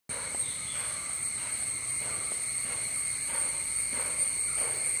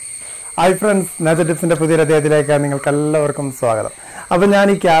Hi friends, Nature Tips in the Pudir Ningle Swagala.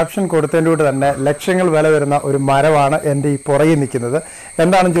 Avani caption Kurthendu and Lectional Velaverna or Maravana and the Pori Nikinada,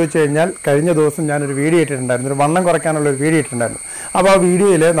 and then Jochel, Karina Dosan and Radiated and one Korakan radiated. About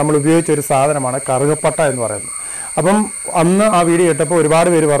video, Namalu Sadamana, Karapata and Varan. Upon Anna video at a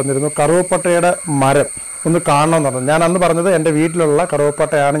Puribari Varno, Karapata Mara. On the Karna, Nan the Barna and the Vitla,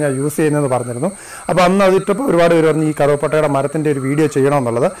 Karopata, you say in the Barno. Upon the Tupurvadi Karopata Marathon video chain on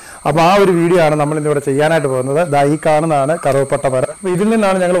the other. About the video and Namal Chayana to another, the Ikana, Karopata. We didn't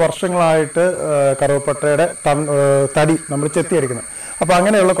know version light Karopata, Tadi, number Chetti. Upon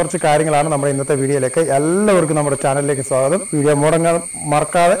any other course carrying a number in the video like a yellow number channel like a saw video more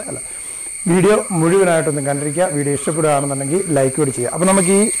marka. Video Mudivanat on the country, video Shapura like you.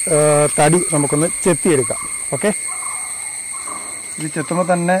 Abonamaki Tadi Namakuna Chetirika. Okay? The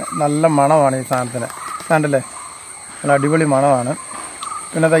Chetamatan Nalla Manavani Santana Sandale Ladivali Manavana.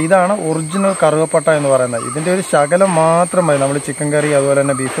 Another Idana, original Karopata in the Varana. Isn't there Shagala Matra, my number chicken curry, as well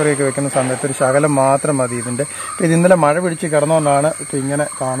as before you can send Shagala Matra Madi. Within the Maravichi Karnona, Pingana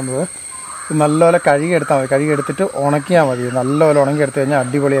Karno. Nalla carry at the Onakia, Nalla Longa,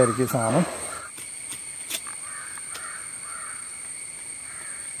 Divoli Sana.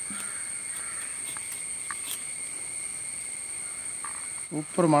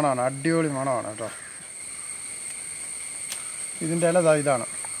 Upper Mana, Divoli Mana. Isn't Ella Zaidana?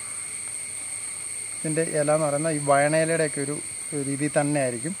 In the Elanarana, Bianale Akuru, Riditan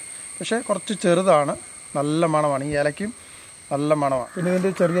Nericum, the Shake or Chicherdana, Nalla Manavani, Yalakim. Alla Manava. In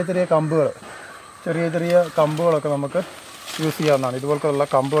the Cherry Cambo, Cherry Cambo Kamaka, Usiana, it will call a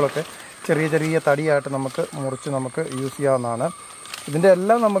Cambo, Cherry Tadi at Namaka, Murchinamaka, Usiana. In the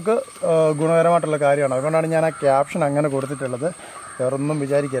Ella Namaka, Gunara Lacarian, I'm going to caption, I'm going to go to the other. There are no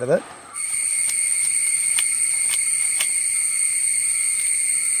Vijay together.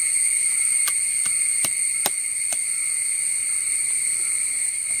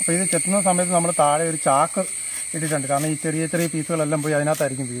 This Chetna Summit number Tari Chak. It is under three people and Lamboyana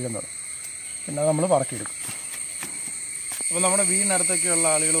taking vegan. Another market. When I'm a wee Narthaka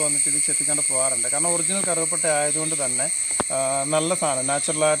on the Chetan of War and the original Karopata, I don't do that. Nalla Sana,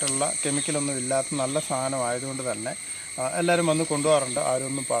 natural chemical on the villa, Nalla Sana, I don't do that. Elarimanu Kondo and I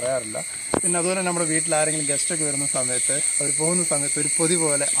don't know Pararla. In other number of wheat laring guest to Gurno Samete, or Ponu Samete,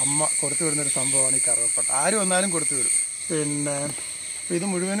 Podivole, Amma, Kortur and the Sambo on the Karopata. I don't know Kortur. In ഇത്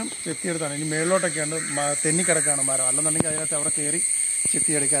മുഴുവനും ചെത്തിയെടുത്താണ് ഇനി മേലോട്ടൊക്കെ ഉണ്ട് തെന്നിക്കിടക്കാണ് മരം അല്ലെന്നുണ്ടെങ്കിൽ അതിനകത്ത് അവിടെ കയറി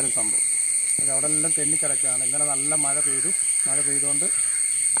ചെത്തിയെടുക്കാനും സംഭവം അത് അവിടെ എല്ലാം തെന്നിക്കിടക്കാണ് ഇന്നലെ നല്ല മഴ പെയ്തുകൊണ്ട്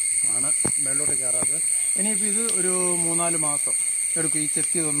ആണ് മേലോട്ട് കയറാത്തത് ഇനിയിപ്പോൾ ഇത് ഒരു 3-4 മാസം എടുക്കും ഈ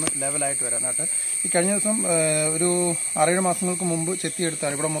ചെത്തിയതൊന്ന് ലെവലായിട്ട് വരാൻ എന്നിട്ട് ഈ കഴിഞ്ഞ ദിവസം ഒരു 6-7 മാസങ്ങൾക്ക് മുമ്പ്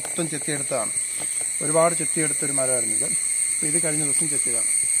ചെത്തിയെടുത്താണ് ഇവിടെ മൊത്തം ചെത്തിയെടുത്തതാണ് ഒരുപാട് ചെത്തിയെടുത്തൊരു മരമായിരുന്നു ഇത് അപ്പോൾ ഇത് കഴിഞ്ഞ ദിവസം ചെത്തിയതാണ്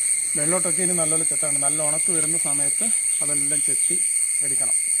മേലോട്ടൊക്കെ ഇനി നല്ലപോലെ ചെത്താണ് നല്ല ഉണക്ക് വരുന്ന സമയത്ത് അതെല്ലാം ചെത്തി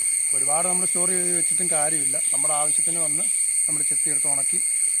എടുക്കണം ഒരുപാട് നമ്മൾ സ്റ്റോർ ചെയ്ത് വെച്ചിട്ടും കാര്യമില്ല നമ്മുടെ ആവശ്യത്തിന് വന്ന് നമ്മൾ ചെത്തിയെടുത്ത് ഉണക്കി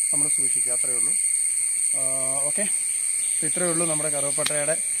നമ്മൾ സൂക്ഷിക്കുക അത്രയേ ഉള്ളൂ ഓക്കെ ഇത്രയേ ഉള്ളൂ നമ്മുടെ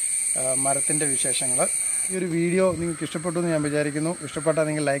കറുവപ്പട്ടയുടെ മരത്തിൻ്റെ വിശേഷങ്ങൾ ഈ ഒരു വീഡിയോ നിങ്ങൾക്ക് ഇഷ്ടപ്പെട്ടു എന്ന് ഞാൻ വിചാരിക്കുന്നു ഇഷ്ടപ്പെട്ടാൽ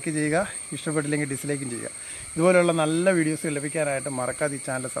നിങ്ങൾ ലൈക്ക് ചെയ്യുക ഇഷ്ടപ്പെട്ടില്ലെങ്കിൽ ഡിസ്ലൈക്കും ചെയ്യുക ഇതുപോലെയുള്ള നല്ല വീഡിയോസ് ലഭിക്കാനായിട്ട് മറക്കാതെ ഈ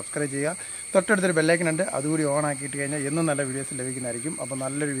ചാനൽ സബ്സ്ക്രൈബ് ചെയ്യുക തൊട്ടടുത്തൊരു ബെല്ലൈക്കൺ ഉണ്ട് അതുകൂടി ഓൺ ആക്കിയിട്ട് കഴിഞ്ഞാൽ എന്നും നല്ല വീഡിയോസ് ലഭിക്കുന്നതായിരിക്കും അപ്പോൾ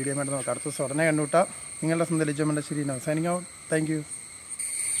നല്ലൊരു വീഡിയോ ആയിട്ട് നമുക്ക് അടുത്ത ദിവസം ഉടനെ കണ്ടുമുട്ടാം നിങ്ങളുടെ സ്വന്തം ലിജോമൻ്റെ ശരി സൈനിങ് ഔട്ട് താങ്ക് യു